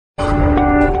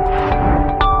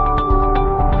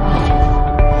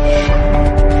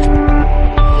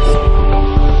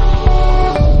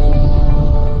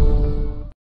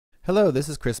Hello, this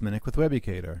is Chris Minnick with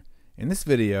Webucator. In this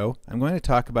video, I'm going to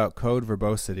talk about code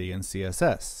verbosity in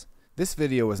CSS. This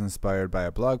video was inspired by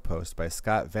a blog post by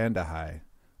Scott Vandehei,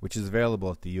 which is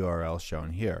available at the URL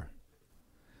shown here.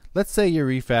 Let's say you're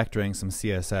refactoring some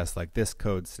CSS like this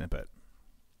code snippet.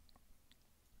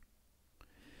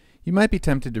 You might be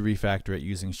tempted to refactor it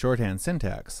using shorthand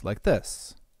syntax, like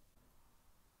this.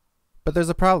 But there's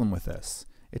a problem with this.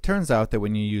 It turns out that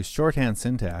when you use shorthand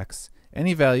syntax,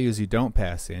 any values you don't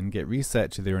pass in get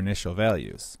reset to their initial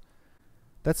values.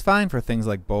 That's fine for things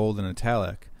like bold and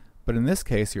italic, but in this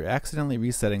case you're accidentally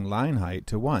resetting line height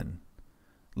to 1.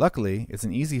 Luckily, it's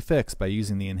an easy fix by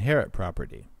using the inherit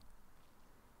property.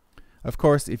 Of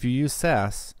course, if you use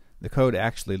Sass, the code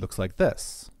actually looks like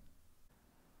this.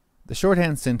 The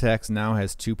shorthand syntax now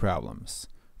has two problems.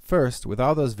 First, with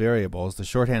all those variables, the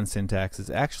shorthand syntax is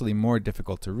actually more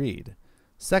difficult to read.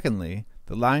 Secondly,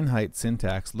 the line height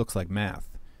syntax looks like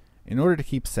math. In order to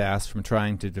keep Sass from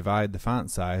trying to divide the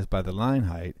font size by the line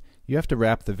height, you have to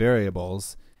wrap the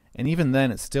variables, and even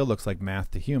then it still looks like math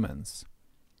to humans.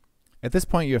 At this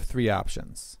point you have three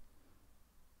options.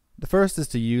 The first is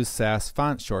to use Sass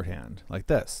font shorthand, like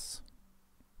this.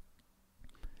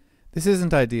 This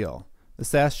isn't ideal. The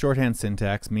Sass shorthand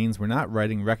syntax means we're not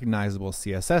writing recognizable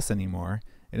CSS anymore,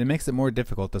 and it makes it more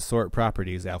difficult to sort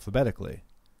properties alphabetically.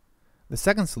 The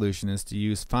second solution is to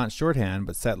use font shorthand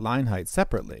but set line height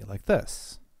separately, like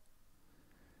this.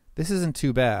 This isn't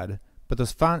too bad, but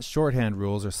those font shorthand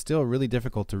rules are still really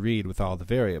difficult to read with all the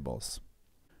variables.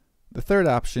 The third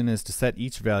option is to set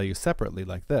each value separately,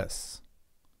 like this.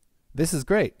 This is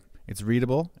great. It's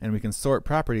readable, and we can sort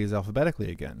properties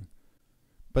alphabetically again.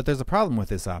 But there's a problem with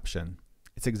this option.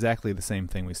 It's exactly the same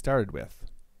thing we started with.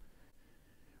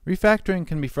 Refactoring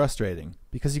can be frustrating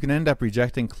because you can end up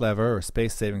rejecting clever or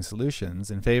space-saving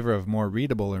solutions in favor of more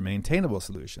readable or maintainable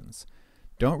solutions.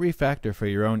 Don't refactor for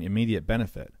your own immediate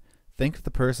benefit. Think of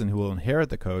the person who will inherit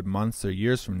the code months or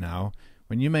years from now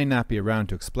when you may not be around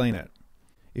to explain it.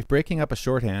 If breaking up a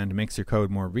shorthand makes your code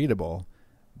more readable,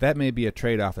 that may be a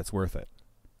trade-off that's worth it.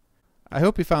 I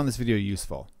hope you found this video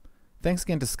useful. Thanks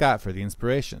again to Scott for the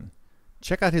inspiration.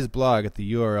 Check out his blog at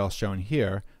the URL shown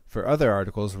here for other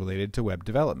articles related to web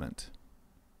development.